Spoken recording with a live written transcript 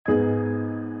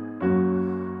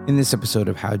In this episode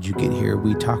of How'd You Get Here,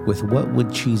 we talk with What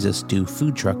Would Cheese Us Do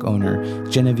food truck owner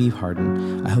Genevieve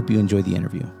Harden. I hope you enjoy the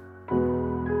interview.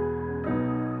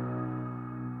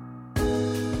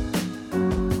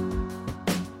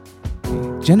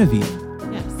 Genevieve.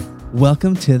 Yes.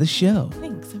 Welcome to the show.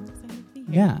 Thanks. I'm excited to be here.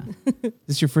 Yeah. Is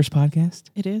this your first podcast?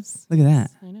 It is. Look at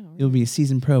that. I know. You'll be a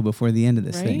season pro before the end of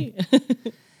this right?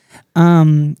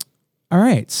 thing. All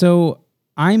right. So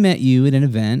I met you at an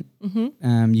event.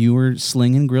 Mm-hmm. You were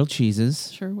slinging grilled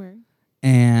cheeses. Sure were.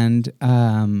 And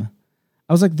I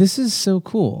was like, this is so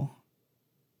cool.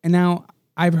 And now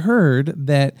I've heard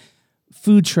that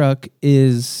food truck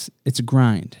it's a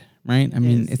grind, right? I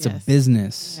mean, it's yes. a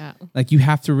business. Yeah. Like you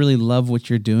have to really love what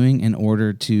you're doing in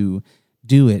order to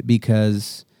do it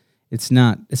because it's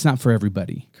not for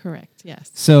everybody. Correct.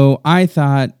 Yes. So I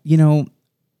thought,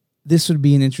 this would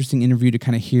be an interesting interview to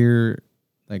kind of hear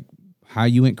like how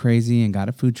you went crazy and got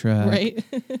a food truck. Right.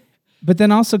 But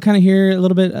then also kind of hear a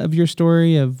little bit of your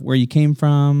story of where you came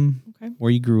from, Okay.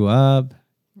 where you grew up,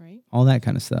 Right. all that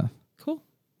kind of stuff. Cool.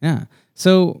 Yeah.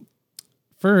 So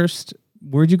first,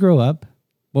 where'd you grow up?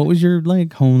 What was your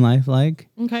home life like?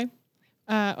 Okay.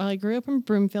 Well, I grew up in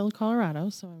Broomfield, Colorado,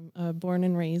 so I'm a born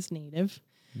and raised native.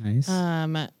 Nice.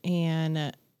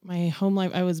 And my home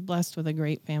life, I was blessed with a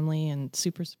great family and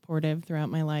super supportive throughout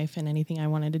my life and anything I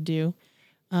wanted to do,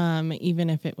 even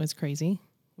if it was crazy,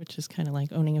 which is kind of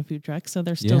like owning a food truck. So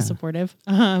they're still supportive.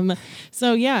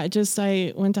 So yeah,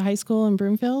 I went to high school in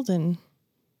Broomfield and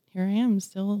here I am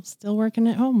still working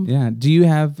at home. Yeah. Do you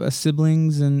have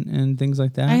siblings and things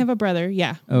like that? I have a brother.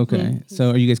 Yeah. Okay. Mm-hmm. So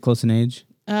are you guys close in age?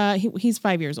 He's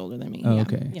 5 years older than me. Oh, yeah.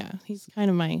 okay. Yeah. He's kind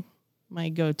of my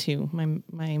go-to,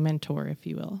 my mentor, if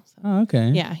you will. So, Oh, okay.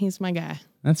 yeah. He's my guy.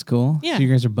 That's cool. Yeah. So you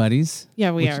guys are buddies?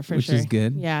 Yeah, we are for which sure. is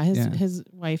good. Yeah. His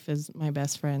wife is my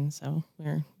best friend. So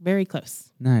we're very close.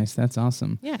 Nice. That's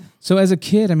awesome. Yeah. So as a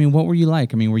kid, what were you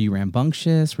like? Were you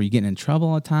rambunctious? Were you getting in trouble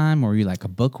all the time? Or were you like a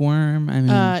bookworm?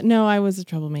 No, I was a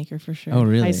troublemaker for sure. Oh,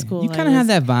 really? High school. You kind of had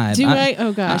that vibe. Do I?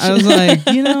 Oh, gosh. I was like,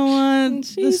 you know what?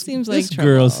 She seems like this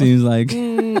trouble. girl seems like.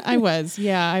 I was.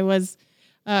 Yeah, I was.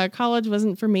 College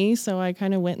wasn't for me, so I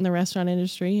kind of went in the restaurant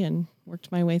industry and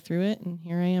worked my way through it. And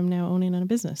here I am now owning a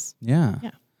business. Yeah.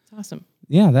 Yeah, it's awesome.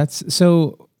 Yeah, that's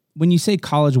so. When you say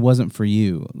college wasn't for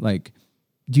you,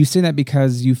 do you say that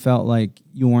because you felt like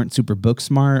you weren't super book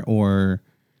smart, or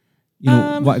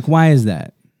why is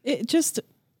that? It just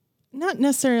not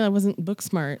necessarily I wasn't book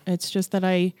smart. It's just that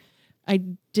I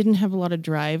didn't have a lot of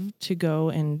drive to go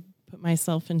and put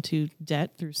myself into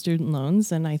debt through student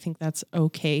loans, and I think that's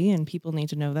okay, and people need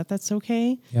to know that that's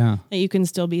okay. Yeah. That you can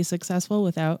still be successful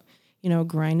without,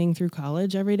 grinding through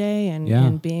college every day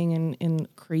and being in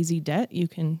crazy debt. You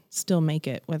can still make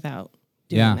it without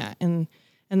doing that. And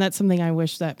that's something I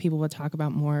wish that people would talk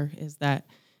about more, is that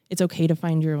it's okay to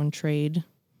find your own trade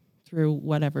through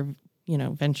whatever,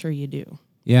 venture you do.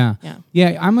 Yeah. Yeah.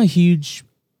 Yeah. I'm a huge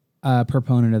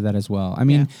proponent of that as well.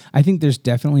 I think there's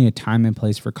definitely a time and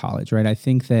place for college, right? I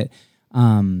think that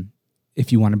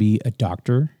if you want to be a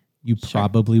doctor, you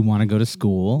probably want to go to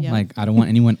school. Yeah. I don't want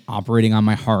anyone operating on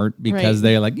my heart because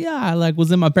they're like, yeah, I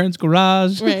was in my parents'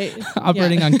 garage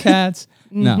operating on cats.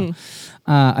 No.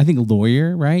 I think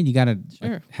lawyer, right? You got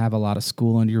to have a lot of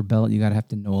school under your belt. You got to have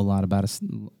to know a lot about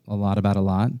a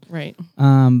lot. Right.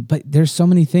 But there's so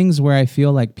many things where I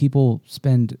feel like people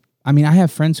spend. I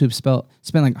have friends who've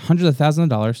spent hundreds of thousands of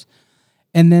dollars,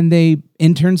 and then they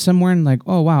intern somewhere and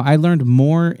oh wow, I learned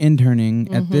more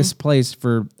interning at this place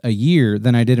for a year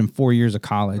than I did in 4 years of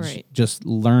college, just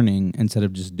learning instead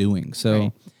of just doing.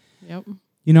 So, Yep.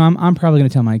 I'm probably going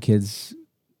to tell my kids,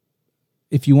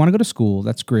 if you want to go to school,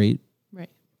 that's great. Right.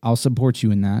 I'll support you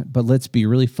in that, but let's be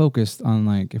really focused on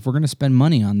if we're going to spend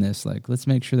money on this, let's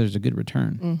make sure there's a good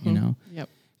return. Yep.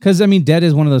 Because, debt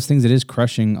is one of those things that is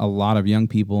crushing a lot of young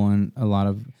people and a lot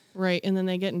of... Right, and then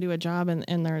they get into a job and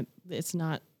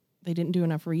they didn't do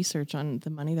enough research on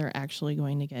the money they're actually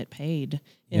going to get paid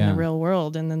in the real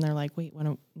world. And then they're like, wait,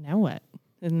 now what?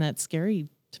 Isn't that scary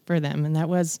for them? And that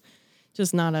was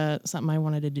just not something I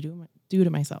wanted to do to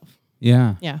myself.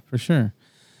 Yeah, Yeah. for sure.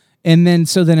 And then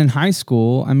in high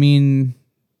school,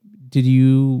 did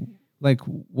you...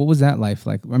 what was that life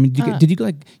like? Did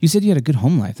you you said you had a good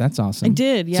home life. That's awesome. I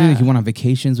did, yeah. So you went on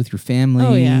vacations with your family.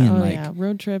 Oh, yeah. And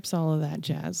road trips, all of that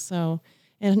jazz. So,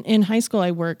 and in high school,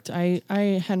 I worked. I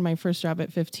had my first job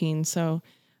at 15. So,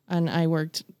 and I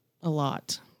worked a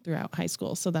lot throughout high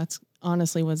school. So that's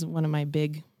honestly was one of my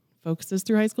big focuses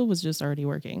through high school, was just already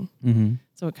working. Mm-hmm.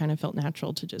 So it kind of felt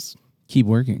natural to just keep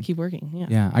working. Yeah.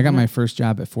 Yeah. I got my first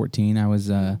job at 14. I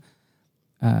was, I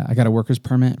got a worker's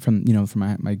permit from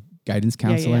my guidance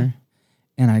counselor,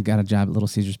 and I got a job at Little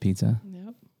Caesars Pizza.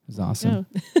 Yep. was awesome.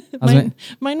 Oh.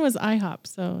 Mine was IHOP.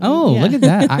 So look at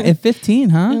that. At 15,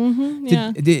 huh? Mm-hmm,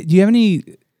 yeah. Do you have any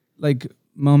like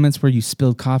moments where you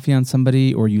spilled coffee on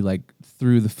somebody or you like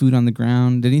threw the food on the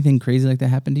ground? Did anything crazy like that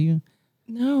happen to you?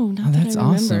 No, not that I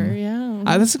remember. Awesome.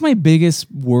 Yeah. That's like my biggest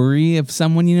worry of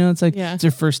someone, it's like it's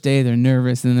their first day, they're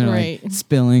nervous, and they're like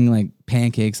spilling like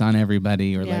pancakes on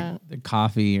everybody or like the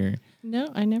coffee or. No,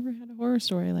 I never had a horror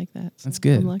story like that. So that's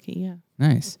good. I'm lucky, yeah.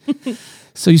 Nice.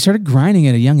 So you started grinding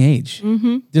at a young age,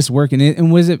 just working it.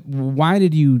 And was there things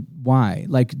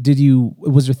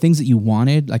that you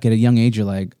wanted? Like at a young age, you're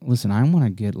like, listen, I want to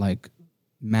get like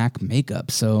MAC makeup,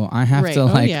 so I have to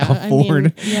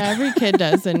afford. Every kid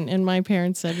does. And my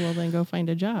parents said, well, then go find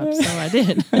a job. So I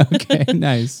did. Okay,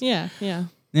 nice. Yeah.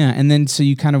 And then so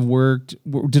you kind of worked.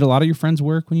 Did a lot of your friends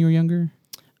work when you were younger?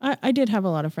 I did have a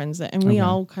lot of friends and we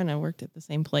all kind of worked at the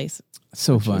same place.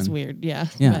 So which fun. was weird. Yeah.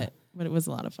 But it was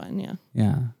a lot of fun. Yeah.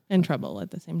 Yeah. And trouble at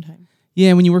the same time.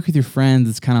 Yeah. When you work with your friends,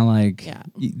 it's kind of like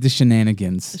the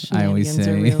shenanigans. I always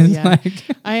say. Are real,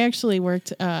 I actually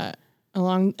worked at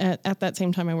that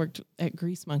same time I worked at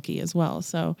Grease Monkey as well.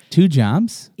 So 2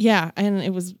 jobs? Yeah. And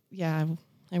it was, I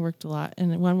worked a lot.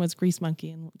 And one was Grease Monkey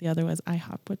and the other was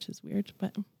IHOP, which is weird,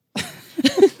 but.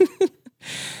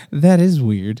 That is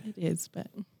weird. It is, but.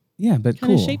 Yeah, but cool.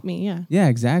 Kind of shaped me, yeah. Yeah,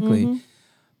 exactly.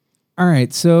 All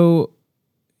right. So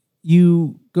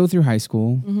you go through high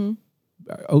school.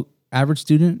 Average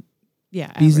student?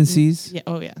 Yeah. B's and C's? Yeah.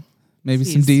 Oh, yeah. Maybe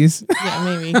C's. some D's? Yeah,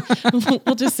 maybe.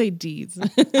 We'll just say D's.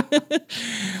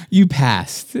 You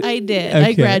passed. I did. Okay.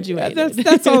 I graduated.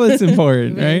 That's all that's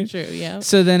important, Very right? True, yeah.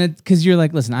 So then because you're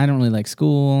like, listen, I don't really like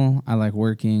school. I like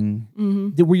working.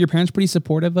 Were your parents pretty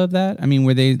supportive of that? I mean,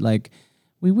 were they like,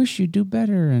 we wish you'd do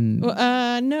better and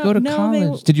no, go to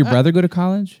college? Did your brother go to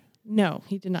college? No,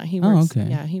 he did not. He works. Okay.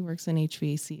 Yeah, he works in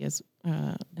HVAC as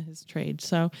his trade.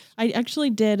 So I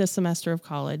actually did a semester of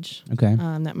college. Okay.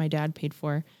 That my dad paid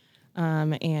for,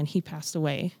 and he passed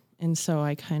away, and so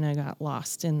I kind of got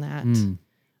lost in that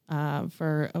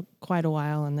for quite a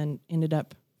while, and then ended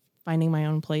up finding my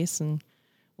own place and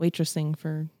waitressing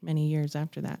for many years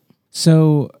after that.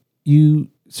 So you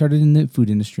started in the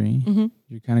food industry.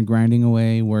 You're kind of grinding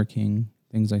away, working,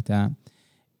 things like that.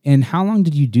 And how long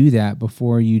did you do that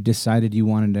before you decided you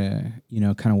wanted to,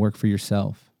 kind of work for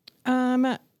yourself?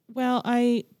 Well,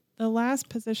 the last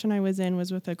position I was in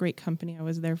was with a great company. I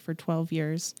was there for 12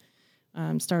 years.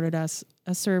 Started as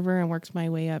a server and worked my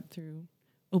way up through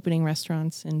opening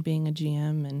restaurants and being a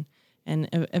GM and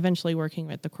eventually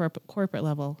working at the corporate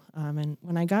level. And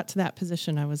when I got to that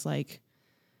position, I was like,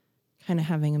 kind of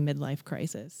having a midlife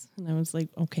crisis. And I was like,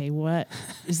 okay, what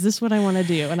is this what I want to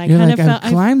do? And I kind of felt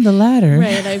I've climbed the ladder.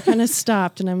 Right. I've kind of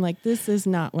stopped and I'm like, this is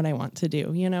not what I want to do.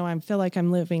 I feel like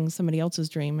I'm living somebody else's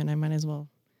dream and I might as well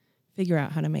figure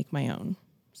out how to make my own.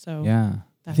 So yeah,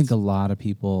 I think a lot of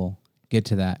people get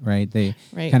to that, right? They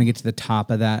kind of get to the top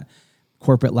of that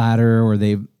corporate ladder, or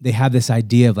they have this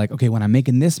idea of like, okay, when I'm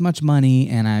making this much money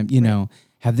and I,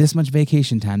 have this much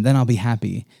vacation time, then I'll be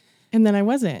happy. And then I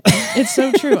wasn't. It's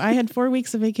so true. I had 4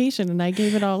 weeks of vacation and I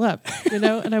gave it all up,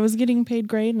 and I was getting paid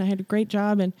great and I had a great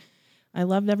job and I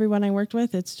loved everyone I worked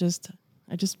with. It's just,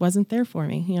 I just wasn't there for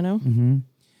me,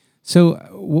 So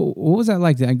what was that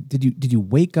like? Did you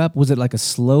wake up? Was it like a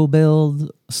slow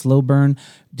build, slow burn?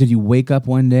 Did you wake up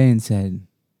one day and said,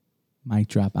 mic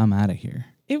drop, I'm out of here?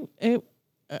 It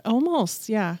almost,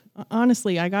 yeah.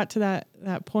 Honestly, I got to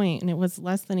that point and it was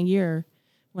less than a year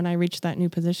when I reached that new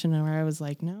position where I was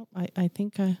like, no, I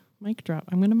think mic drop.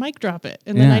 I'm going to mic drop it.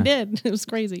 And then I did. It was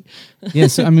crazy. Yeah.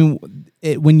 So, I mean,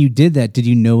 when you did that, did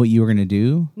you know what you were going to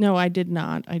do? No, I did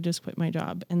not. I just quit my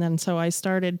job. And then so I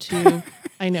started to,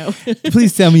 I know.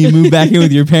 Please tell me you moved back in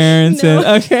with your parents. No.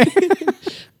 And, okay.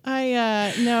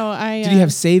 Did you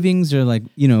have savings or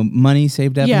money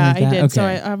saved up? Yeah, like I did.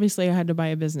 Okay. So I had to buy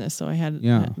a business. So I had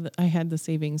the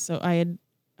savings. So I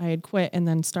had quit and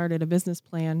then started a business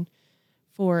plan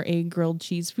for a grilled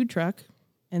cheese food truck.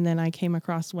 And then I came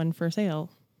across one for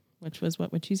sale, which was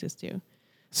what would Jesus do.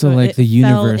 So like the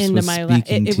universe was speaking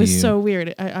to you. It was so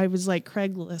weird. I was like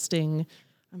Craiglisting.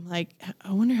 I'm like,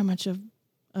 I wonder how much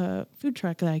a food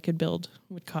truck that I could build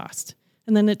would cost.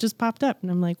 And then it just popped up and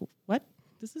I'm like, what?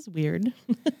 This is weird.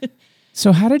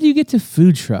 So how did you get to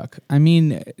food truck? I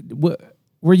mean,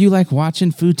 were you like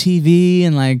watching food TV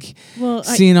and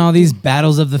seeing all these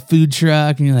battles of the food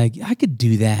truck and you're like, I could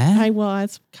do that?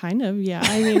 That's kind of, yeah.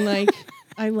 I mean,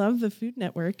 I love the Food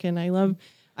Network and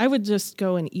I would just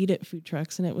go and eat at food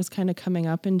trucks and it was kind of coming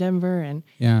up in Denver and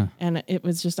it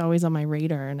was just always on my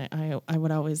radar. And I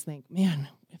would always think, man,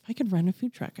 if I could run a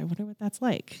food truck, I wonder what that's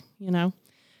like,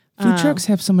 Food trucks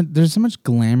have there's so much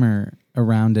glamour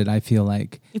around it. I feel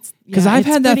like It's because I've it's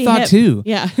had that pretty thought hip. too.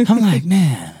 Yeah. I'm like,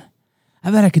 man,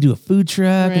 I bet I could do a food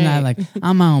truck, and Right.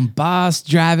 I'm my own boss,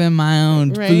 driving my own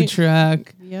food Right.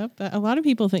 truck. Yep. A lot of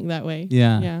people think that way.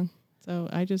 Yeah. Yeah. So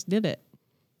I just did it.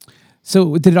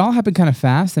 So did it all happen kind of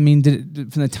fast? I mean,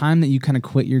 from the time that you kind of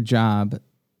quit your job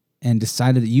and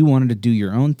decided that you wanted to do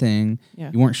your own thing, Yeah.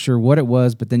 you weren't sure what it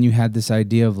was, but then you had this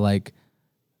idea of like,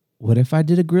 what if I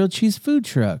did a grilled cheese food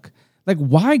truck? Like,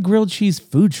 why grilled cheese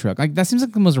food truck? Like, that seems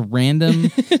like the most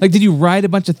random. Like, did you write a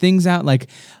bunch of things out? Like,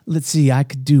 let's see, I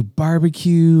could do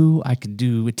barbecue, I could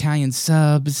do Italian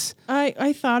subs.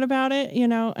 I thought about it,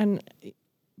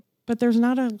 but there's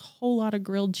not a whole lot of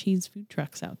grilled cheese food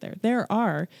trucks out there. There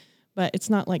are, but it's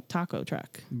not like taco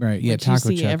truck. Right. Yeah. which Taco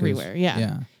you see truck everywhere. Is, Yeah.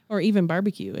 Yeah. Or even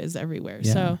barbecue is everywhere.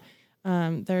 Yeah.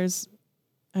 So there's,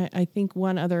 I think,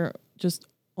 one other just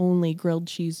only grilled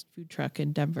cheese food truck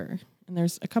in Denver. And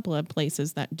there's a couple of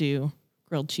places that do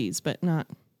grilled cheese, but not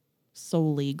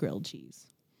solely grilled cheese.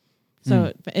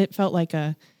 So it felt like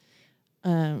a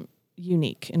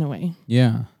unique in a way.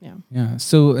 Yeah. Yeah. Yeah.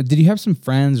 So did you have some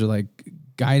friends or like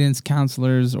guidance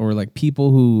counselors or like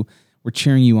people who were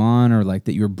cheering you on or like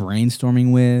that you were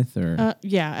brainstorming with or?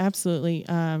 Yeah, absolutely.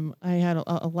 I had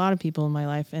a lot of people in my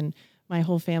life, and my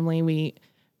whole family. We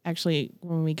actually,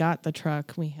 when we got the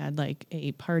truck, we had like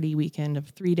a party weekend of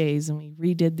 3 days, and we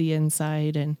redid the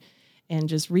inside and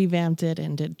just revamped it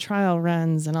and did trial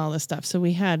runs and all this stuff. So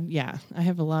we had, I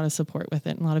have a lot of support with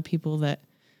it, and a lot of people that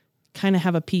kind of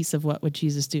have a piece of what would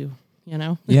Jesus do,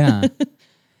 Yeah.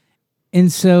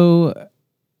 And so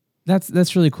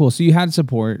that's really cool. So you had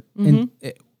support. And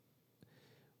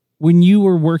when you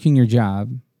were working your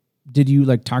job, did you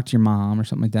like talk to your mom or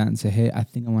something like that and say, hey, I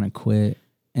think I want to quit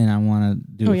and I want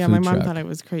to do a food my mom truck? thought I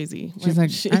was crazy. She's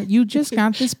like, you just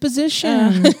got this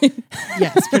position.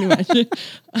 Yes, pretty much.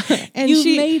 And You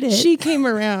she made it. She came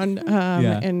around,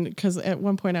 Yeah. and because at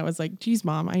one point I was like, "Geez,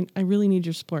 Mom, I really need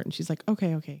your support." And she's like,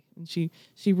 "Okay." And she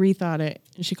rethought it,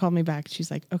 and she called me back.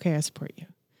 She's like, "Okay, I support you."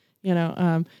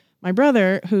 My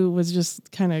brother, who was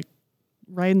just kind of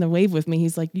riding the wave with me,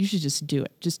 he's like, "You should just do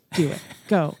it. Just do it.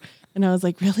 Go." And I was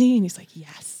like, "Really?" And he's like,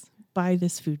 "Yes, buy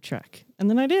this food truck." And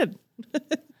then I did.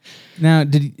 Now,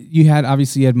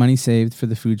 obviously you had money saved for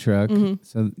the food truck.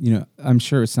 So, I'm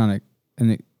sure it's not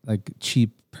a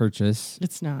cheap purchase.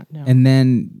 It's not, no. And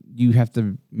then you have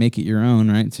to make it your own,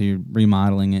 right? So you're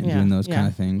remodeling it and doing those kind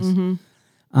of things.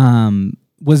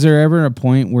 Was there ever a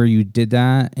point where you did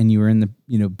that and you were in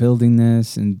the, building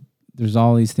this and there's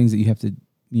all these things that you have to,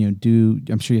 do?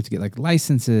 I'm sure you have to get like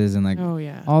licenses and like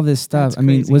all this stuff. That's I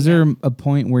mean, crazy, was there a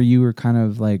point where you were kind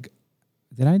of like,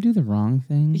 did I do the wrong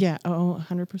thing? Yeah. Oh,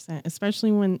 100%.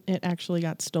 Especially when it actually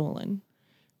got stolen.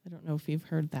 I don't know if you've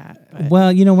heard that. But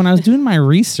Well, when I was doing my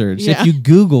research, if you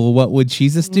Google what would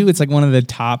Jesus do, it's like one of the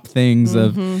top things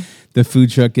of the food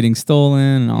truck getting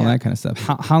stolen and all that kind of stuff.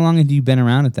 How long had you been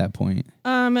around at that point?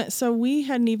 So we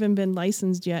hadn't even been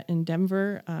licensed yet in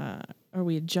Denver, or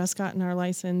we had just gotten our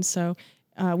license. So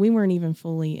we weren't even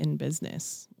fully in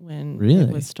business when it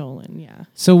was stolen. Yeah.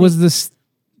 So was this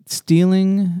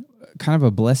stealing kind of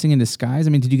a blessing in disguise? I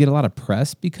mean, did you get a lot of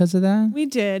press because of that? We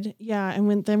did, yeah.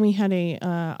 And then we had a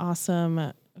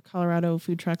awesome Colorado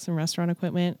Food Trucks and Restaurant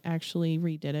Equipment actually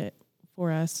redid it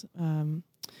for us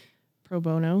pro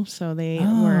bono. So they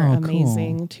were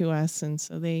amazing to us. And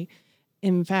so they,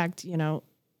 in fact,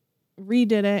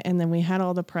 redid it. And then we had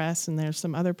all the press, and there's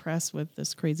some other press with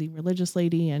this crazy religious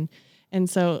lady. And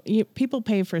so people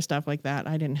pay for stuff like that.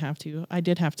 I didn't have to. I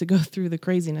did have to go through the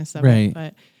craziness of it.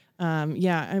 But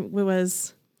it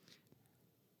was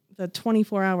the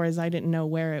 24 hours I didn't know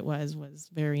where it was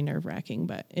very nerve-wracking,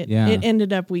 but it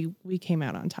ended up we came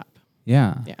out on top.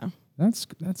 Yeah. Yeah. That's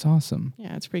awesome.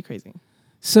 Yeah, it's pretty crazy.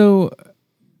 So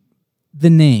the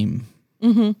name,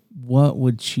 what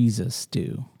would Jesus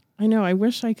do? I know. I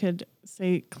wish I could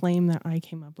claim that I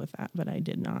came up with that, but I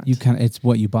did not. It's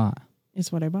what you bought. It's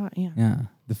what I bought. Yeah. Yeah.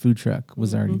 The food truck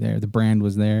was already there. The brand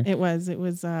was there. It was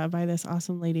by this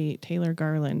awesome lady, Taylor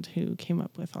Garland, who came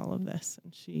up with all of this.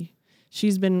 And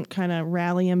she's been kind of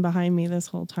rallying behind me this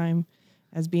whole time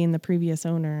as being the previous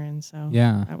owner. And so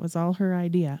that was all her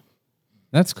idea.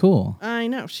 That's cool. I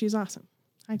know. She's awesome.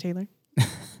 Hi, Taylor.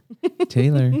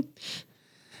 Taylor.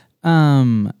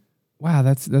 Wow,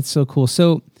 that's so cool.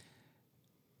 So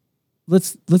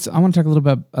let's I want to talk a little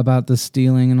bit about the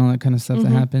stealing and all that kind of stuff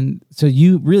that happened. So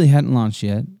you really hadn't launched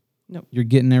yet. Nope. You're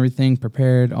getting everything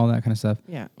prepared, all that kind of stuff.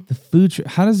 Yeah. The food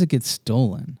how does it get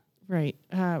stolen? Right.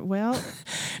 Well,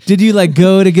 did you like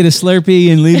go to get a Slurpee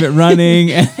and leave it running?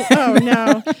 Oh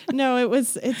no. It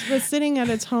was sitting at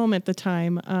its home at the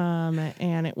time.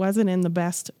 And it wasn't in the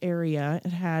best area.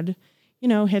 It had,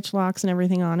 hitch locks and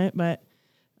everything on it. But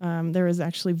there was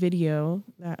actually video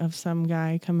of some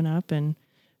guy coming up and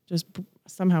just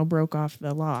somehow broke off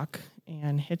the lock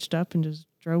and hitched up and just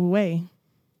drove away.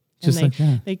 Just and like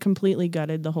that. they completely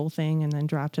gutted the whole thing and then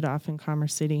dropped it off in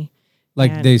Commerce City.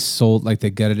 Like they sold, like they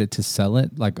gutted it to sell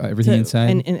it, like everything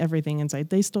inside? And everything inside.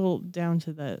 They stole down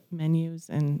to the menus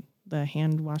and the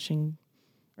hand washing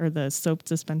or the soap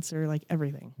dispenser, like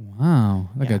everything. Wow.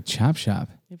 Like a chop shop.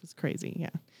 It was crazy. Yeah.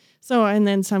 So, and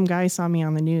then some guy saw me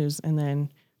on the news and then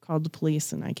called the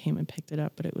police and I came and picked it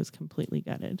up, but it was completely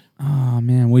gutted. Oh,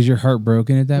 man. Was your heart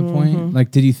broken at that point? Like,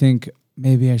 did you think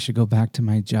maybe I should go back to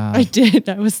my job? I did.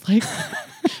 I was like,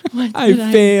 what did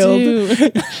I failed.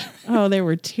 Do? Oh, there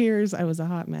were tears. I was a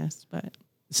hot mess, but.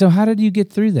 So how did you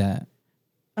get through that?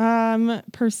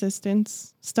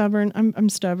 Persistence, stubborn. I'm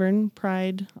stubborn,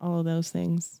 pride, all of those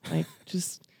things. Like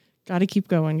just got to keep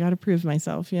going, got to prove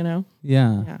myself, Yeah.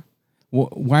 Yeah.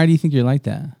 Why do you think you're like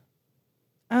that?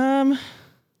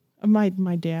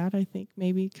 My dad, I think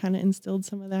maybe kind of instilled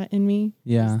some of that in me.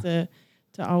 Yeah. Just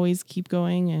to always keep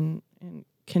going and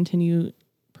continue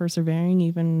persevering,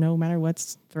 even no matter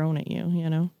what's thrown at you,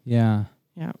 Yeah.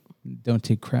 Yeah. Don't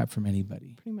take crap from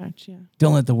anybody. Pretty much, yeah.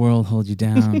 Don't let the world hold you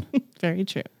down. Very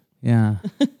true. Yeah.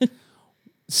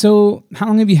 So how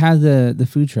long have you had the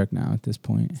food truck now at this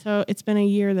point? So it's been a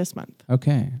year this month.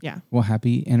 Okay. Yeah. Well,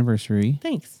 happy anniversary.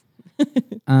 Thanks.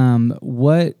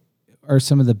 What are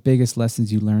some of the biggest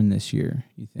lessons you learned this year,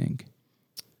 you think?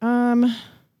 Some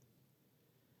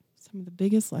of the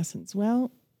biggest lessons.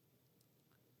 Well,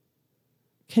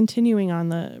 continuing on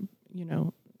the,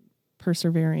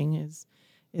 persevering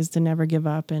is to never give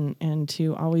up and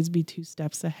to always be 2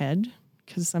 steps ahead,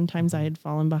 because sometimes I had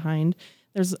fallen behind.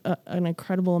 There's an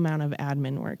incredible amount of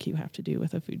admin work you have to do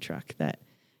with a food truck that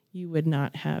you would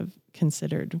not have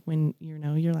considered when,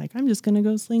 you're like, I'm just going to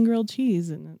go sling grilled cheese.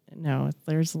 And no,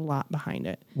 there's a lot behind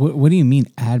it. What do you mean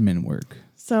admin work?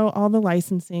 So all the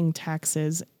licensing,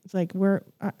 taxes, it's like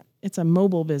it's a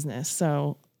mobile business.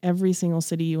 So every single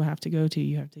city you have to go to,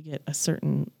 you have to get a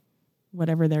certain,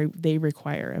 whatever they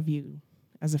require of you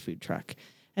as a food truck.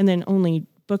 And then only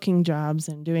booking jobs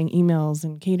and doing emails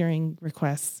and catering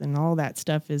requests and all that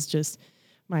stuff is just,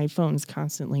 my phone's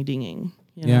constantly dinging.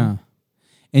 Yeah.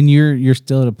 And you're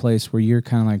still at a place where you're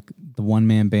kind of like the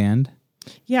one-man band?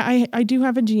 Yeah, I do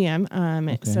have a GM.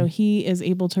 Okay. So he is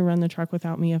able to run the truck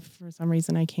without me if for some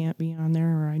reason I can't be on there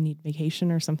or I need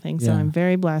vacation or something. So I'm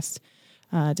very blessed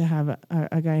to have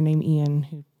a guy named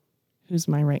Ian who's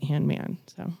my right-hand man.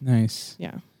 So nice.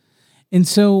 Yeah. And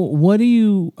so what do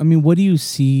you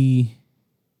see,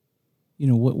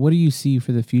 what do you see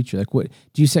for the future? Like, what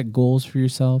do you set goals for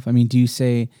yourself? I mean, do you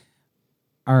say,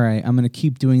 all right, I'm going to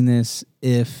keep doing this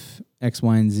if X,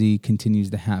 Y, and Z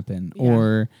continues to happen? Yeah.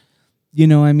 Or,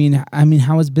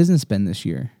 how has business been this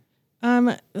year?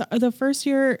 The first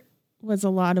year was a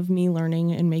lot of me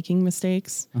learning and making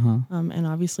mistakes, and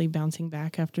obviously bouncing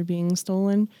back after being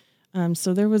stolen.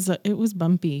 So it was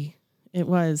bumpy. It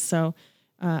was. So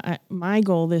my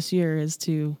goal this year is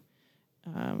to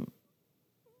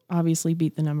obviously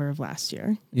beat the number of last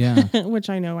year. Yeah. Which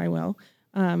I know I will.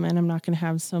 And I'm not going to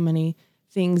have so many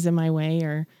things in my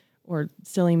way or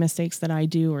silly mistakes that I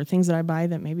do or things that I buy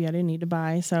that maybe I didn't need to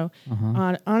buy. So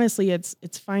honestly,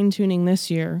 it's fine tuning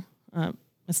this year,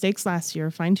 mistakes last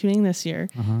year, fine tuning this year.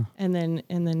 And then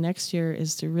next year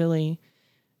is to really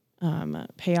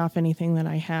pay off anything that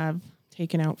I have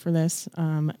taken out for this.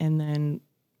 And then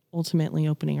ultimately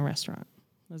opening a restaurant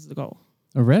was the goal.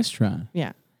 A restaurant?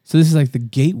 Yeah. So this is like the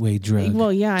gateway drug.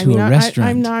 Well, yeah.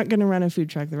 I'm not going to run a food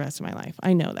truck the rest of my life.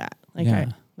 I know that.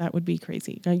 That would be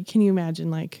crazy. Can you imagine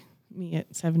like me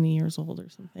at 70 years old or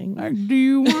something? Do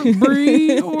you want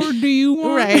brie or do you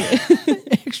want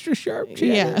extra sharp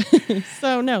cheddar? Yeah.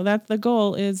 So no, that's the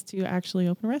goal, is to actually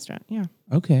open a restaurant. Yeah.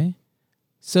 Okay.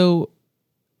 So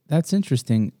that's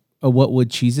interesting. A What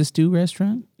Would Cheeses Do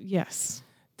restaurant? Yes.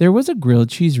 There was a grilled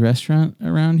cheese restaurant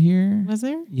around here. Was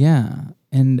there? Yeah.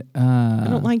 And I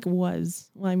don't like was.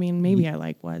 Well, I mean, maybe I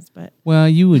like was, but well,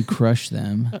 you would crush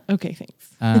them. Okay,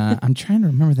 thanks. I'm trying to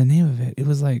remember the name of it. It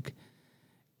was I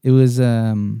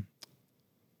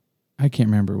can't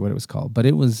remember what it was called, but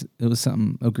it was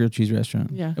something, a grilled cheese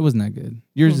restaurant. Yeah. It wasn't that good.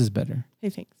 Yours is better. Hey,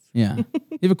 thanks. Yeah.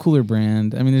 You have a cooler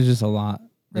brand. I mean, there's just a lot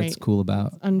that's cool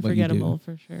about it's unforgettable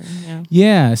for sure. Yeah.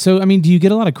 Yeah. So, I mean, do you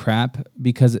get a lot of crap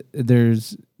because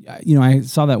there's, I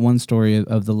saw that one story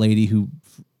of the lady who,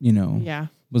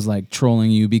 was like trolling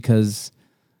you because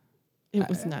it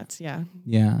was nuts. Yeah.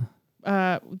 Yeah.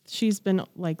 She's been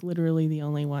like literally the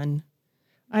only one.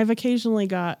 I've occasionally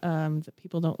got that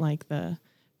people don't like the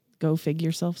go fig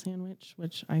yourself sandwich,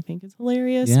 which I think is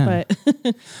hilarious. Yeah.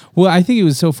 But Well, I think it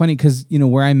was so funny because,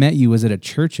 where I met you was at a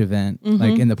church event,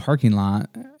 like in the parking lot.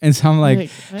 And so I'm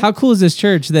like, what? how cool is this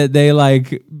church that they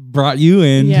like brought you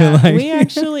in? Yeah, to, like, we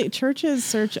actually, churches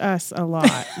search us a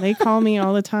lot. They call me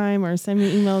all the time or send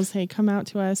me emails, hey, come out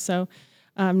to us. So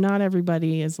not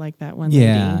everybody is like that one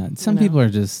lady. Some people are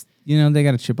just, they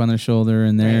got a chip on their shoulder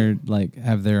and they're like,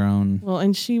 have their own. Well,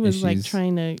 and she was like issues.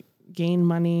 trying to gain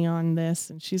money on this,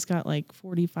 and she's got like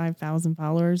 45,000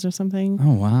 followers or something.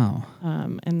 Oh, wow.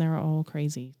 And they're all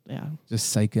crazy. Yeah. Just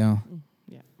psycho.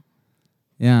 Yeah.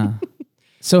 Yeah.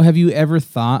 So have you ever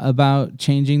thought about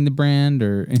changing the brand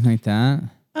or anything like that?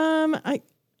 I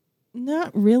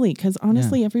not really, because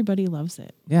honestly, everybody loves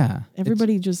it. Yeah.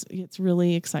 Everybody just gets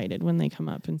really excited when they come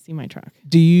up and see my truck.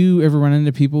 Do you ever run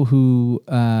into people who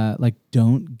like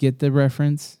don't get the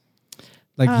reference?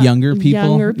 Like younger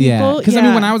people? Yeah. Because I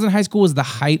mean, when I was in high school, was the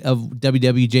height of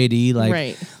WWJD.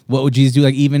 Like, what would Jesus do?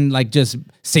 Like, even like just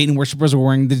Satan worshipers were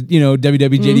wearing the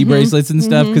WWJD bracelets and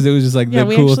stuff because it was just like the cool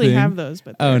thing. Yeah, we actually have those,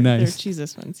 but they're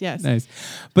Jesus ones. Yes, nice.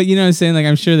 But what I'm saying, like,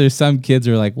 I'm sure there's some kids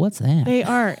who are like, "What's that?" They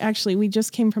are actually. We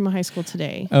just came from a high school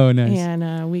today. Oh, nice.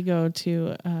 And we go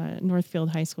to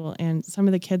Northfield High School, and some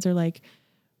of the kids are like,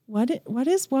 "What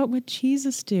would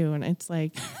Jesus do?" And it's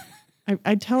like.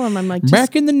 I tell them, I'm like,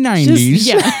 back in the 90s.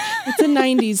 It's a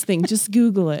 90s thing. Just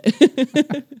Google it.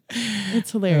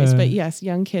 It's hilarious. But yes,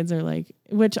 young kids are like,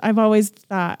 which I've always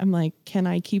thought, I'm like, can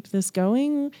I keep this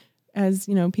going as,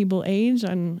 people age?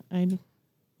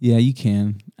 Yeah, you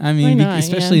can. I mean,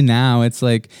 especially now, it's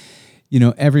like,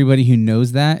 everybody who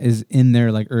knows that is in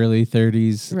their like early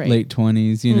 30s, late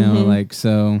 20s, like,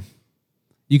 so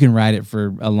you can ride it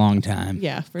for a long time.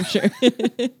 Yeah, for sure.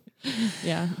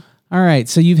 Yeah. All right,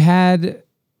 so you've had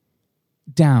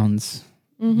downs,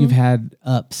 you've had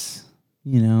ups,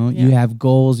 you have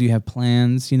goals, you have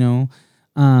plans, what's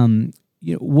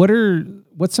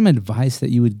some advice that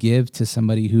you would give to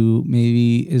somebody who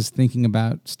maybe is thinking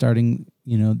about starting,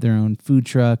 their own food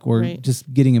truck or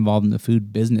just getting involved in the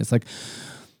food business? Like,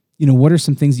 what are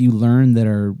some things that you learned that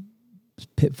are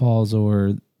pitfalls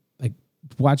or like,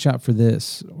 watch out for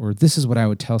this, or this is what I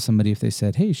would tell somebody if they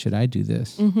said, hey, should I do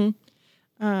this?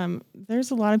 There's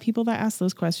a lot of people that ask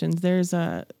those questions. There's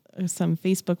some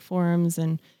Facebook forums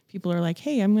and people are like,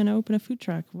 hey, I'm going to open a food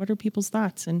truck. What are people's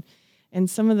thoughts? And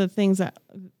some of the things that,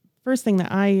 first thing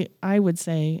that I would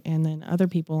say, and then other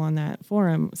people on that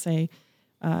forum say,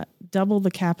 double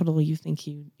the capital you think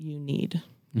you need.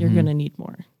 You're going to need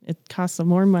more. It costs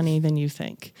more money than you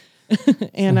think.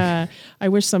 And I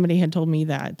wish somebody had told me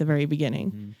that at the very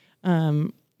beginning.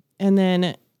 And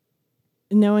then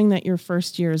knowing that your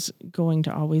first year is going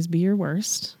to always be your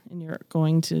worst and you're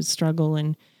going to struggle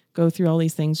and go through all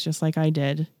these things just like I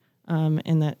did,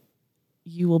 and that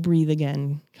you will breathe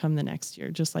again come the next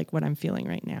year, just like what I'm feeling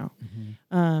right now.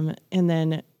 And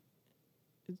then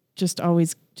just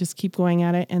always just keep going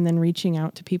at it and then reaching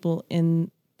out to people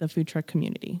in the food truck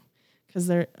community. Because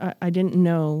I didn't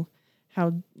know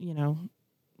how,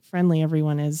 friendly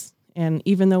everyone is. And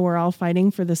even though we're all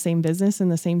fighting for the same business in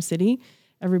the same city,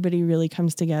 everybody really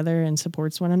comes together and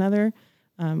supports one another,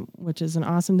 which is an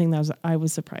awesome thing that I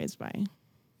was surprised by.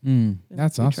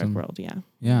 That's awesome. World, yeah.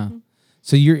 Yeah.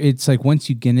 So it's like once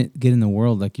you get in the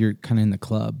world, like you're kind of in the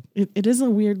club. It is a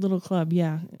weird little club,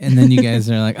 yeah. And then you guys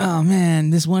are like, oh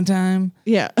man, this one time.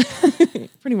 Yeah,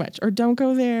 pretty much. Or don't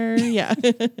go there. Yeah.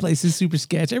 Place is super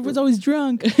sketch. Everyone's always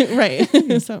drunk. Right.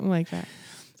 Something like that.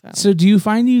 So do you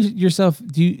find yourself,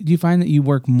 do you find that you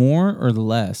work more or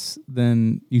less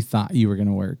than you thought you were going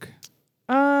to work?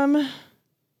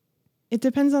 It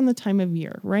depends on the time of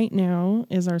year. Right now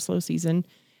is our slow season.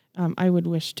 I would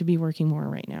wish to be working more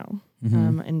right now.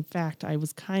 In fact, I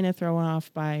was kind of thrown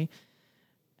off by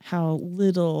how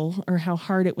little or how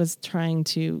hard it was trying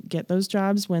to get those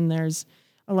jobs when there's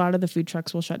a lot of the food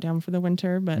trucks will shut down for the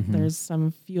winter, but there's some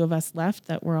few of us left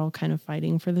that we're all kind of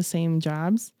fighting for the same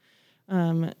jobs.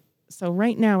 So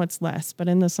right now it's less, but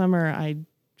in the summer I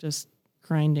just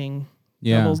grinding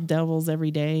devils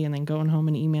every day and then going home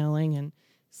and emailing and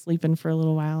sleeping for a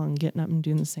little while and getting up and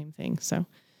doing the same thing. So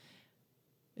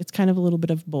it's kind of a little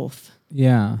bit of both.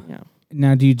 Yeah.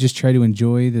 Now, do you just try to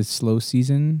enjoy the slow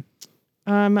season?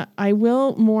 I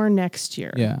will more next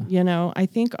year. Yeah. I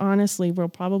think honestly, we'll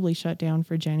probably shut down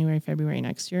for January, February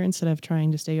next year instead of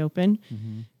trying to stay open.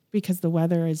 Because the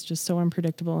weather is just so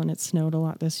unpredictable and it snowed a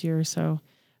lot this year. So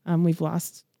we've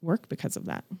lost work because of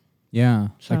that. Yeah.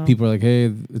 So, like people are like,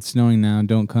 hey, it's snowing now.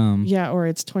 Don't come. Yeah. Or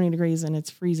it's 20 degrees and it's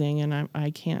freezing and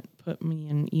I can't put me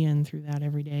and Ian through that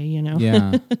every day,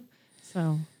 Yeah.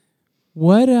 So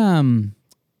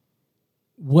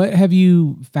what have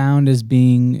you found as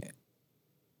being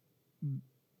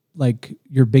like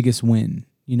your biggest win?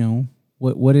 You know,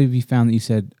 what have you found that you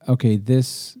said, okay,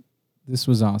 this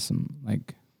was awesome?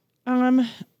 Like,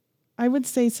 I would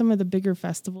say some of the bigger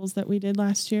festivals that we did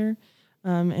last year,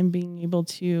 and being able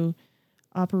to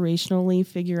operationally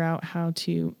figure out how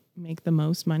to make the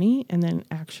most money and then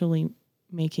actually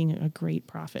making a great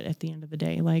profit at the end of the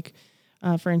day. Like,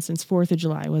 for instance, 4th of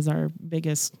July was our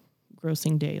biggest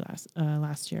grossing day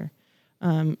last year.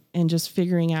 And just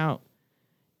figuring out,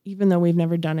 even though we've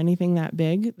never done anything that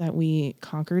big, that we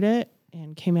conquered it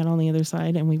and came out on the other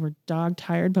side, and we were dog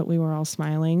tired, but we were all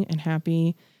smiling and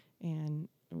happy and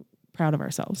proud of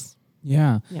ourselves.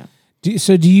 Yeah. Yeah. Do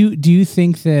you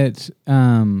think that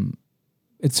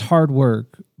it's hard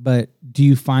work, but do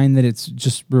you find that it's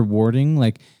just rewarding?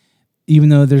 Like, even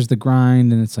though there's the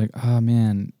grind and it's like, oh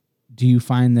man, do you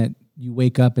find that you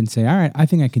wake up and say, all right, I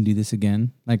think I can do this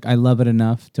again? Like, I love it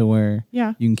enough to where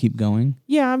you can keep going?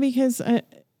 Yeah, because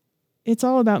it's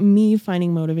all about me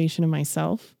finding motivation in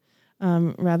myself,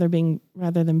 rather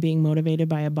than being motivated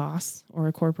by a boss or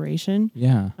a corporation.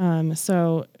 Yeah.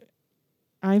 So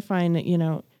I find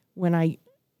that, when I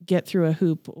get through a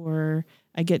hoop or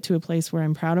I get to a place where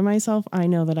I'm proud of myself, I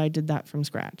know that I did that from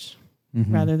scratch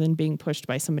rather than being pushed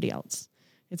by somebody else.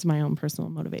 It's my own personal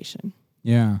motivation.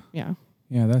 Yeah. Yeah.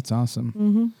 Yeah, that's awesome.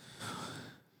 Mm-hmm.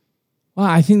 Well,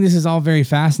 I think this is all very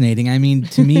fascinating. I mean,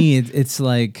 to me, it's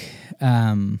like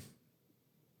there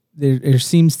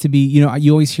seems to be,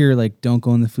 you always hear like, don't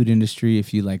go in the food industry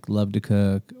if you like love to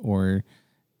cook, or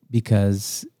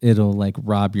because it'll like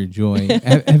rob your joy.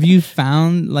 Have you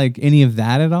found like any of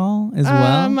that at all as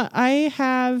well? I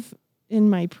have in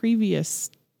my previous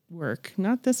work,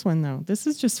 not this one though. This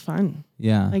is just fun.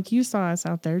 Yeah. Like, you saw us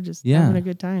out there just having a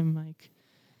good time. Like,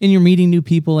 and you're meeting new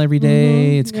people every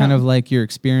day. It's kind of like you're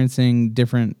experiencing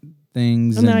different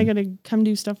things. And then I got to come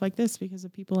do stuff like this because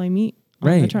of people I meet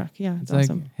on the truck. Yeah. It's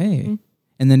awesome. Like, hey.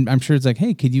 And then I'm sure it's like,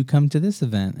 hey, could you come to this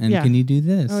event? And can you do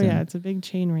this? Oh, yeah. It's a big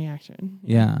chain reaction.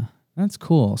 Yeah. That's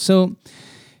cool. So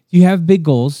you have big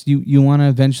goals. You want to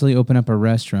eventually open up a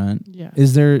restaurant. Yeah.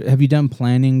 Have you done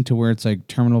planning to where it's like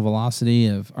terminal velocity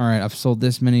of, all right, I've sold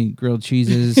this many grilled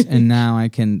cheeses and now I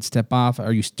can step off?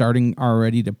 Are you starting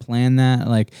already to plan that?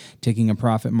 Like taking a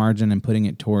profit margin and putting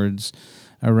it towards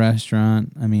a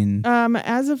restaurant? I mean,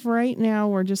 as of right now,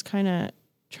 we're just kind of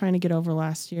trying to get over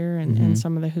last year and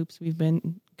some of the hoops we've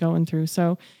been going through.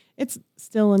 So it's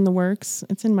still in the works.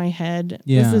 It's in my head.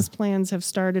 Yeah. Business plans have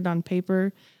started on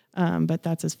paper, but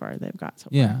that's as far as they've got so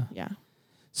far. Yeah.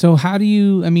 So how do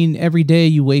you, every day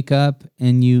you wake up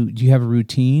and do you have a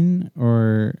routine,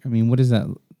 or, what does that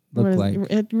look like?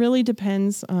 It really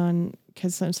depends on,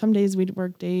 because some days we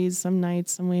work days, some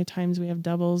nights, times we have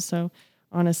doubles. So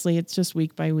honestly, it's just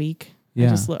week by week.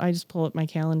 Yeah. I just pull up my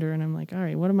calendar and I'm like, all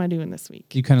right, what am I doing this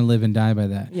week? You kind of live and die by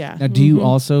that. Yeah. Now, do you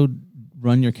also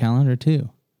run your calendar too?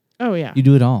 Oh yeah. You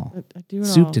do it all. I do it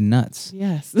Soup all. to nuts.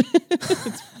 Yes.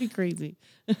 It's pretty crazy.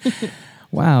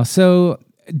 Wow. So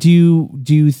do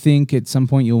you think at some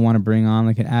point you'll want to bring on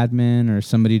like an admin or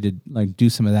somebody to like do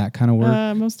some of that kind of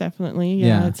work? Most definitely.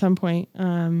 Yeah. At some point.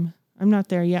 I'm not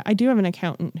there yet. I do have an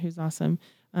accountant who's awesome.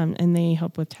 And they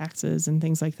help with taxes and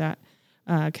things like that.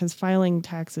 Because filing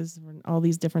taxes in all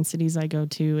these different cities I go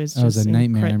to is just a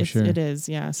nightmare. I'm sure it is.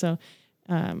 Yeah. So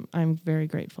I'm very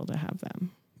grateful to have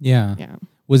them. Yeah. Yeah.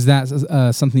 Was that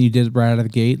something you did right out of the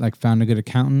gate? Like found a good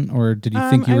accountant, or did you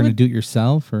think you were going to do it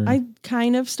yourself? Or I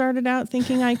kind of started out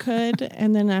thinking I could,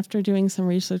 and then after doing some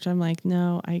research, I'm like,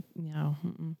 no.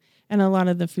 Mm-mm. And a lot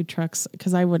of the food trucks,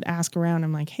 because I would ask around,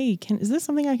 I'm like, hey, is this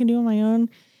something I can do on my own?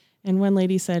 And one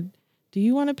lady said, do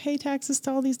you want to pay taxes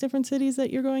to all these different cities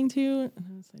that you're going to? And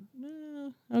I was like,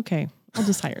 no, okay, I'll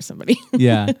just hire somebody.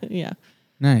 Yeah. Yeah.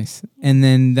 Nice. And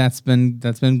then that's been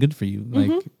good for you.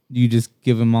 Like you just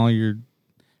give them all your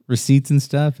receipts and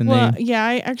stuff, and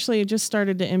I actually just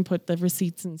started to input the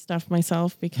receipts and stuff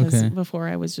myself, because before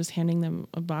I was just handing them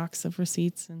a box of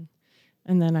receipts,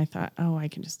 and then I thought, oh, I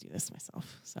can just do this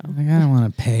myself. So like, I don't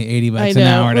want to pay $80 an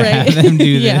hour to have them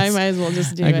do this. Yeah, I might as well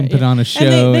just do it. I can put on a show.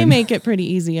 And they make it pretty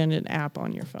easy on an app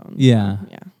on your phone. Yeah. So,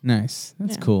 yeah. Nice.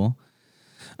 That's cool.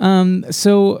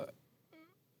 So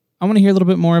I want to hear a little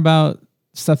bit more about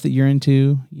stuff that you're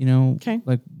into,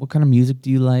 like what kind of music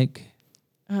do you like?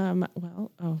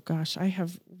 Well, oh gosh, I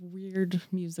have weird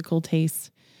musical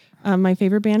tastes. My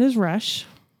favorite band is Rush.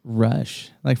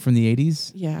 Rush, like from the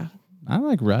 80s? Yeah. I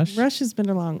like Rush. Rush has been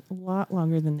a lot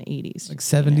longer than the 80s. Like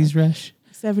 70s Rush?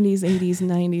 70s, 80s,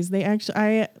 90s.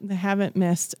 I haven't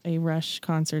missed a Rush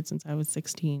concert since I was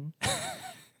 16.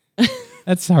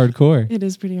 That's hardcore. It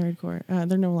is pretty hardcore.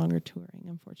 They're no longer touring,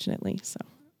 unfortunately. So,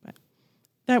 but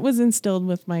That was instilled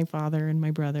with my father and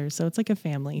my brother, so it's like a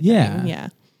family Yeah. thing. Yeah.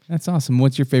 That's awesome.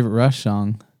 What's your favorite Rush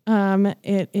song?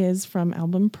 It is from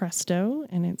album Presto,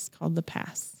 and it's called The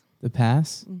Pass. The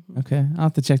Pass? Mhm. Okay. I'll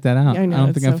have to check that out. I know, I don't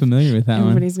it's think I'm so familiar with that one.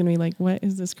 Everybody's gonna be like, "What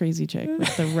is this crazy chick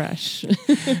with the Rush?"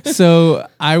 So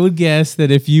I would guess that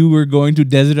if you were going to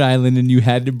Desert Island and you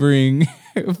had to bring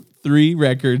 3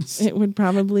 records. It would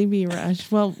probably be Rush.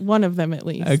 Well, one of them at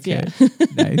least. Okay. Yeah.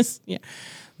 Nice. Yeah.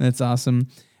 That's awesome.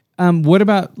 What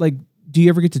about like, do you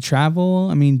ever get to travel?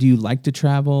 I mean, do you like to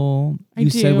travel? I You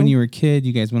said when do. you were a kid,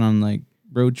 you guys went on like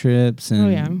road trips and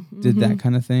yeah. did that Mhm.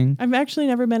 kind of thing. I've actually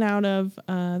never been out of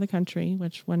the country,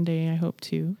 which one day I hope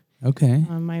to. Okay.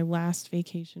 My last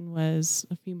vacation was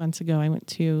a few months ago. I went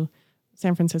to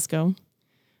San Francisco.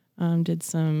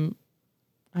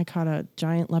 I caught a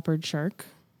giant leopard shark.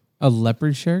 A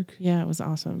leopard shark? Yeah, it was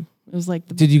awesome. It was like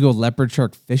Did you go leopard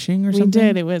shark fishing or we something?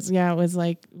 did. It was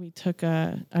like we took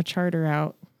a charter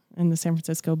out in the San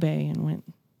Francisco Bay and went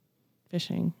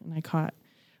fishing, and I caught.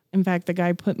 In fact, the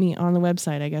guy put me on the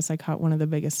website. I guess I caught one of the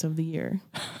biggest of the year,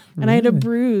 and I had a Really?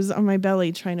 bruise on my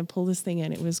belly trying to pull this thing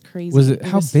in. It was crazy. Was it,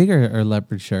 how big are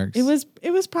leopard sharks? It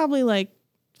was probably like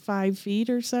 5 feet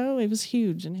or so. It was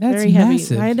huge and That's very heavy.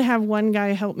 massive. I had to have one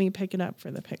guy help me pick it up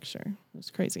for the picture. It was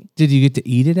crazy. Did you get to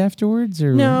eat it afterwards,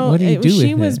 or No, what do you do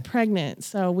she with was it? pregnant,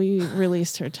 so we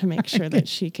released her to make sure that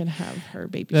she could have her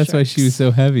baby. That's why she was sharks.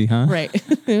 so heavy, huh? Right.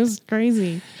 It was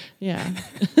crazy. Yeah.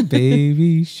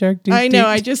 Baby shark. I know.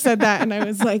 I just said that and I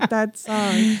was like, that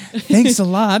song. Thanks a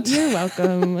lot. You're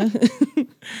welcome.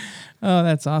 Oh,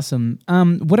 that's awesome.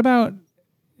 What about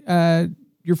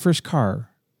your first car?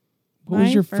 What was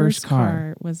My your first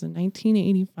car? was a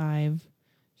 1985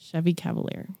 Chevy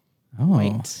Cavalier. Oh,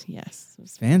 White. Yes. It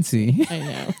was fancy. I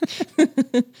know.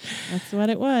 That's what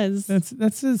it was.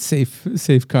 That's a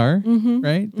safe car, Mhm,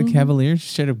 right? The mhm. Cavalier,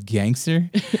 straight up gangster.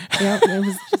 Yep. It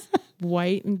was just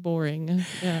white and boring.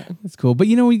 Yeah. That's cool. But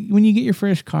you know, when you get your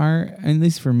first car, at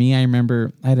least for me, I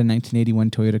remember I had a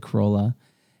 1981 Toyota Corolla,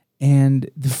 and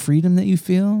the freedom that you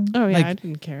feel. Oh, yeah. like, I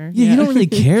didn't care. yeah, you don't really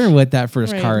care what that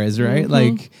first Right. car is, right? Mhm.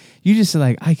 Like you just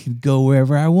like I can go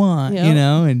wherever I want, you Yep.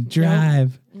 know, and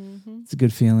drive. Mhm. It's a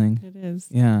good feeling. It is.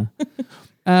 Yeah.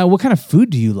 What kind of food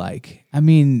do you like? I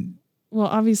mean, Well,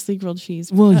 obviously grilled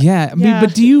cheese. well, yeah. I mean, yeah.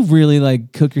 but do you really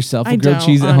like cook yourself a I grilled don't,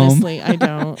 cheese at honestly, I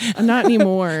don't. Not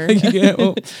anymore.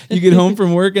 home? You get home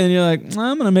from work and you're like,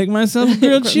 I'm gonna make myself a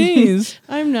grilled cheese.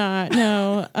 I'm not.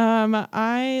 No.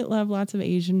 I love lots of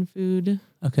Asian food.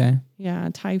 Okay. Yeah,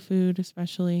 Thai food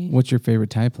especially. What's your favorite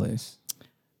Thai place?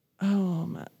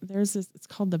 There's this. It's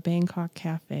called the Bangkok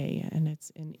Cafe, and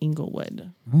it's in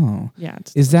Inglewood. Oh, Yeah,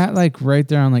 it's is that delicious. like right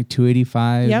there on like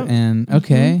 285? Yep. And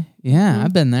okay, yeah, Mhm.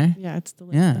 I've been there. Yeah, it's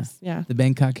delicious. Yeah. The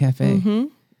Bangkok Cafe.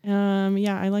 Mm-hmm.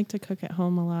 Yeah, I like to cook at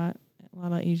home a lot. A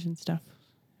lot of Asian stuff.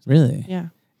 Really? Yeah,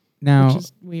 Now, which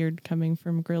is weird coming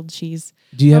from grilled cheese.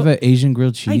 do you have an Asian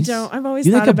grilled cheese? I don't. I've always Do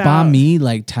you thought like a about banh mi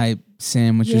like type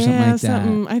sandwich or something like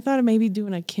that? I thought of maybe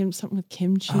doing something with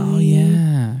kimchi. Oh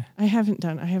yeah. I haven't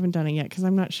done it yet because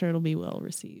I'm not sure it'll be well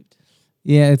received.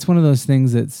 Yeah, it's one of those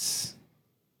things that's,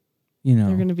 you know,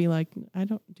 They're gonna be like,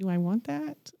 do I want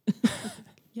that?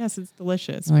 Yes, it's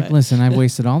delicious. like, but listen, I've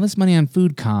wasted all this money on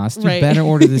food costs. You Right. better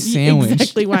order this sandwich.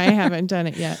 Exactly why I haven't done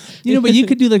it yet. You know, but you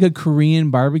could do like a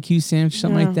Korean barbecue sandwich,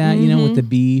 something Yeah. like that, you know, with Mhm. the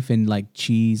beef and like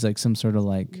cheese, like some sort of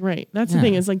like, Right. That's Yeah. the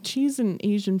thing is like cheese and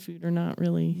Asian food are not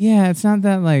really. yeah, it's not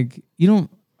that like, you don't,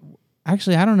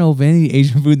 actually, I don't know of any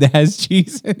Asian food that has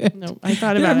cheese in it. No, I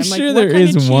thought about I'm it. I'm sure like, there what kind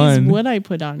is of cheese one. would I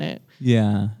put on it?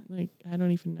 Yeah, Like, I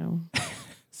don't even know.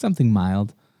 something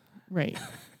mild. Right.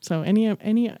 So any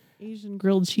Asian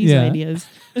grilled cheese Yeah. ideas,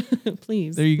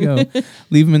 please. There you go.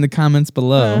 Leave them in the comments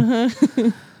below.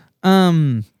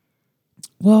 Uh-huh.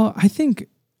 Well, I think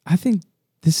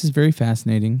this is very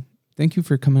fascinating. Thank you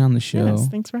for coming on the show. Yes,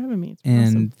 thanks for having me. It's And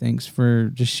awesome. thanks for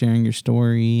just sharing your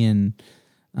story and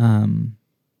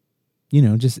you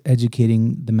know, just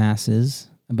educating the masses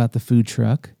about the food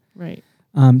truck. Right.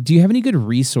 Do you have any good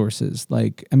resources?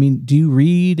 Like, I mean, do you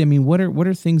read? I mean, what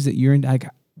are things that you're in, like,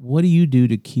 what do you do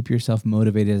to keep yourself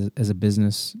motivated as a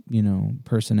business, you know,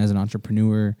 person, as an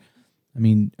entrepreneur? I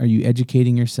mean, are you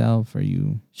educating yourself? Do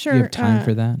you have time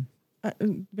for that?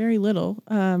 Very little.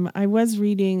 I was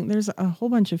reading, there's a whole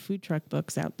bunch of food truck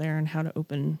books out there on how to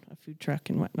open a food truck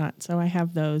and whatnot. So I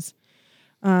have those.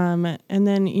 And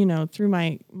then, you know, through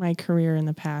my career in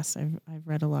the past, I've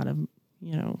read a lot of,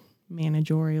 you know,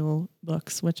 managerial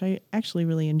books, which I actually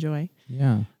really enjoy.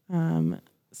 Yeah.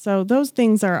 So those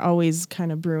things are always kind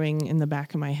of brewing in the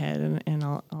back of my head, and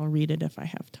I'll read it if I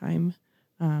have time.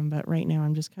 But right now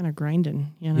I'm just kind of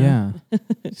grinding, you know? Yeah.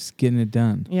 Just getting it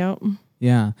done. Yep.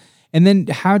 Yeah. And then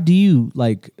how do you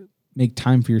like make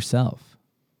time for yourself?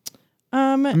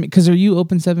 I mean, because are you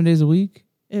open 7 days a week?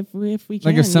 If we can,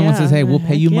 Like if someone says, "Hey, we'll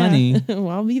pay you money," well,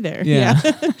 I'll be there. Yeah.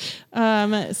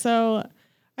 So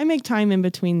I make time in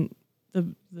between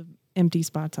the empty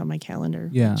spots on my calendar.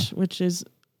 Yeah. Which is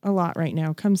a lot right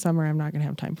now. Come summer, I'm not going to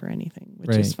have time for anything, which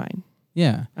Right. is fine.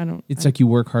 Yeah. It's like you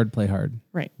work hard, play hard.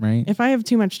 Right. Right. If I have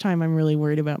too much time, I'm really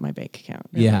worried about my bank account.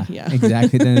 Really. Yeah. Yeah.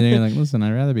 Exactly. Then you're like, listen,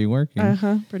 I'd rather be working.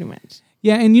 Pretty much.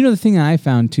 Yeah. And the thing I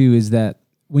found too is that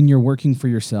when you're working for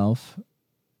yourself,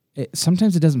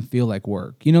 sometimes it doesn't feel like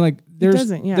work. Like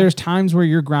there's times where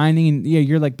you're grinding and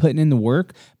you're like putting in the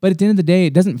work, but at the end of the day,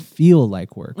 it doesn't feel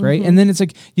like work, right? And then it's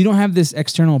like you don't have this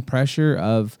external pressure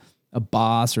of a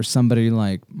boss or somebody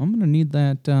like, I'm gonna need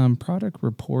that product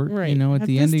report, Right. at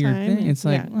the end of your time, thing. It's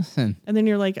like, listen, and then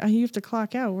you're like, oh, you have to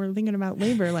clock out. We're thinking about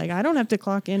labor. Like I don't have to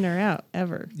clock in or out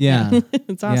ever. Yeah.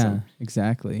 It's awesome. Yeah,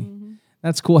 exactly.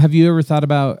 That's cool. Have you ever thought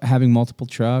about having multiple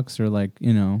trucks or like,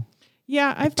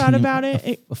 Yeah, I've thought about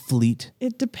it. A fleet.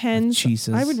 It depends.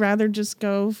 cheeses? I would rather just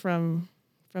go from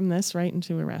this right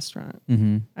into a restaurant.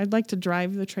 Mm-hmm. I'd like to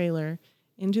drive the trailer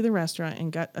into the restaurant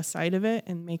and gut a side of it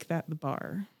and make that the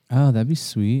bar. Oh, that'd be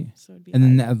sweet. So it'd be And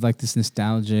then nice. that, like this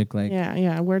nostalgic, like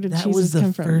yeah. Where did that cheeses was the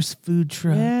come from? first food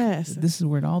truck. Yes. This is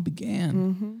where it all began.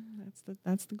 Mm-hmm.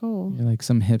 That's the goal. You're like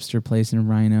some hipster place in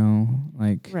Rhino,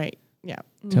 like Right. Yeah.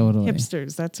 Totally.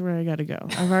 Hipsters. That's where I got to go.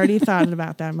 I've already thought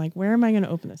about that. I'm like, where am I going to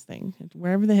open this thing?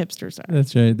 Wherever the hipsters are.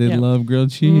 That's right. They Yeah. love grilled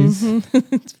cheese.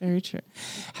 It's very true.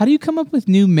 How do you come up with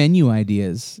new menu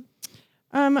ideas?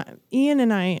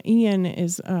 Ian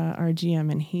is our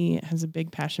GM, and he has a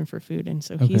big passion for food, and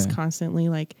so he's Okay. constantly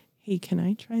like, "Hey, can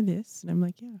I try this?" And I'm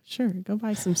like, "Yeah, sure. Go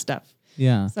buy some stuff."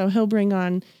 Yeah. So he'll bring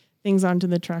on things onto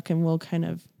the truck, and we'll kind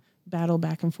of battle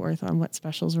back and forth on what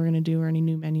specials we're going to do or any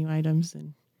new menu items,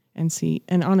 and see.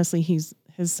 And honestly, his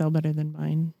sell better than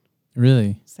mine.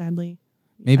 Really? Sadly,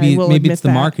 Maybe I will maybe admit it's the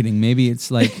that. marketing. Maybe it's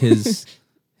like his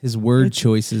word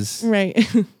choices. Right.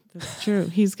 That's true.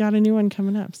 He's got a new one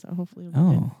coming up, so hopefully it'll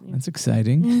be Oh, good. Yeah. that's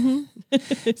exciting.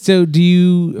 Mm-hmm. So do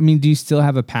you still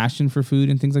have a passion for food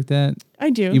and things like that,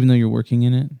 I do. even though you're working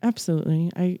in it? Absolutely.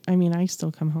 I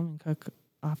still come home and cook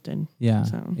often. Yeah.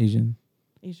 So. Asian.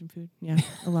 Asian food. Yeah,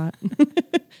 a lot.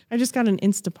 I just got an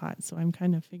Instapot, so I'm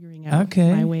kind of figuring out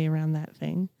Okay. my way around that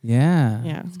thing. Yeah.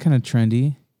 Yeah. It's kind of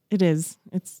trendy. It is.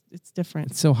 It's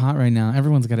different. It's so hot right now.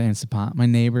 Everyone's got an Instapot. My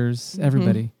neighbors,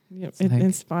 everybody. Yep. It's like-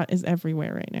 Instapot is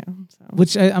everywhere right now. So.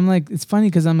 Which I'm like, it's funny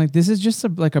because I'm like, this is just a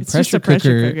It's just pressure a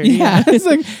pressure cooker. cooker, yeah. It's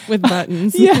like, With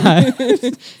buttons. yeah,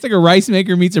 it's like a rice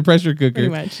maker meets a pressure cooker. Pretty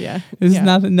much, yeah. This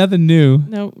Yeah. is nothing new.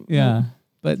 Nope. Yeah, Nope.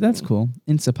 but that's cool.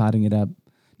 Instapotting it up.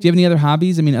 Do you have any other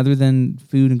hobbies? I mean, other than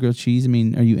food and grilled cheese? I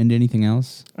mean, are you into anything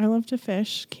else? I love to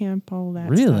fish, camp, all that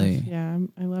Really? stuff. Yeah,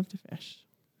 I love to fish.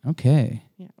 Okay.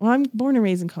 Yeah. Well, I'm born and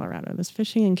raised in Colorado. This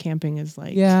fishing and camping is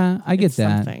like Yeah, I get it's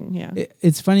that. something. Yeah.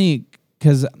 It's funny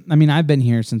because I mean, I've been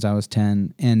here since I was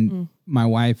 10, and my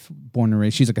wife, born and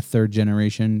raised, she's like a third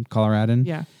generation Coloradan.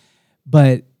 Yeah.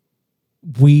 But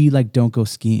we like don't go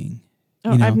skiing.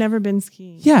 Oh, you know? I've never been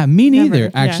skiing. Yeah, me Never, neither. yeah.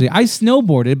 Actually, I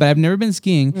snowboarded, but I've never been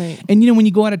skiing. Right. And when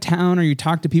you go out of town or you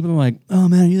talk to people, they're like, "Oh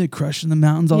man, you like crushing the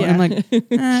mountains all." Yeah. I'm like,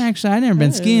 actually, I've never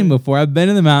been skiing before. I've been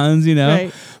in the mountains,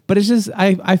 Right. But it's just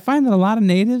I find that a lot of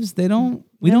natives we don't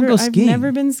go skiing. I've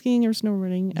never been skiing or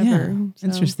snowboarding ever. Yeah,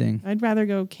 interesting. I'd rather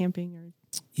go camping or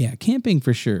Yeah, camping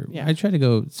for sure. Yeah. I try to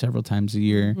go several times a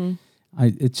year.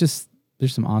 It's just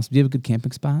there's some awesome. Do you have a good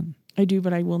camping spot? I do,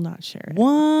 but I will not share it. What?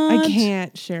 I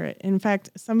can't share it. In fact,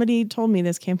 somebody told me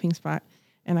this camping spot,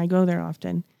 and I go there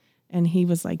often. And he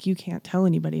was like, "You can't tell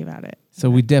anybody about it." So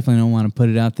we definitely don't want to put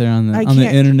it out there on the I on the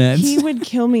can't- internet. He would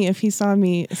kill me if he saw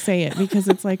me say it because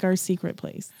it's like our secret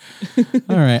place.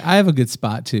 All right, I have a good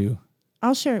spot too.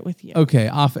 I'll share it with you. Okay,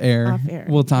 off air. Off air,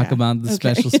 We'll talk yeah. about the Okay.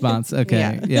 special spots. Okay,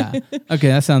 Yeah. yeah. Okay,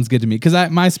 that sounds good to me because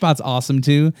my spot's awesome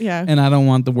too. Yeah. And I don't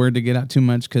want the word to get out too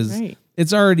much because Right.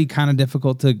 it's already kind of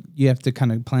difficult you have to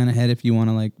kind of plan ahead if you want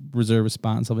to like reserve a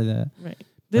spot and stuff like that. Right.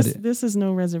 But This is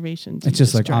no reservations. It's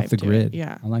just like off the grid.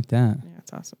 Yeah. I like that. Yeah,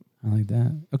 it's awesome. I like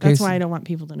that. Okay. That's why I don't want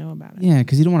people to know about it. Yeah,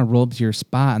 because you don't want to roll up to your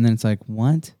spot and then it's like,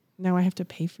 what? Now I have to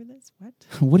pay for this? What?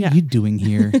 What Yeah. are you doing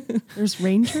here? There's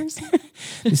rangers?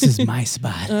 This is my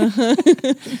spot.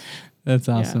 That's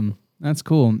awesome. That's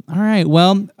cool. All right.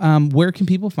 Well, where can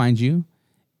people find you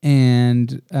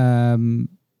and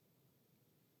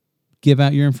give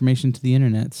out your information to the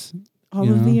internets? All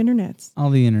of the internets. All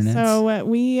the internets.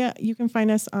 So you can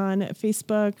find us on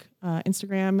Facebook,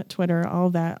 Instagram, Twitter, all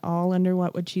of that, all under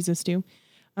What Would Jesus Do.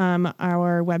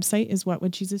 Our website is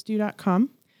whatwouldjesusdo.com.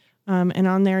 And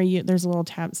on there, there's a little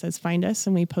tab that says Find Us,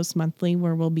 and we post monthly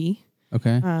where we'll be.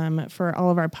 Okay. For all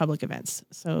of our public events.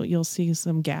 So you'll see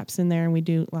some gaps in there, and we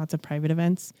do lots of private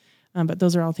events. But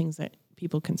those are all things that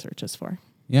people can search us for.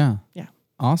 Yeah. Yeah.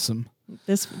 Awesome.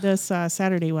 This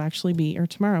Saturday will actually be, or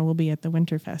tomorrow will be at the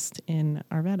Winterfest in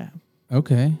Arvada.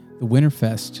 Okay. The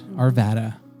Winterfest,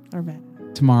 Arvada.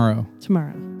 Tomorrow.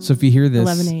 Tomorrow. So if you hear this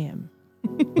 11 a.m.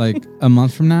 like a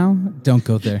month from now, don't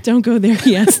go there. Don't go there.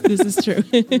 Yes, this is true.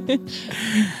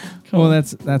 Cool. Well,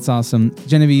 that's awesome.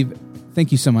 Genevieve,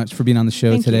 thank you so much for being on the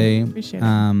show today. You. Appreciate it.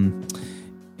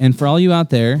 And for all you out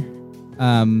there,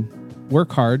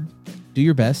 work hard, do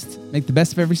your best, make the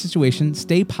best of every situation,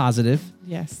 stay positive.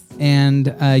 Yes.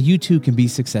 And you too can be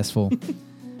successful.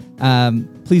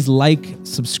 Please like,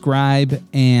 subscribe,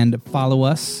 and follow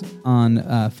us on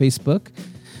Facebook.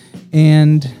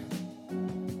 And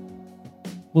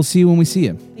we'll see you when we see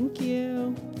you.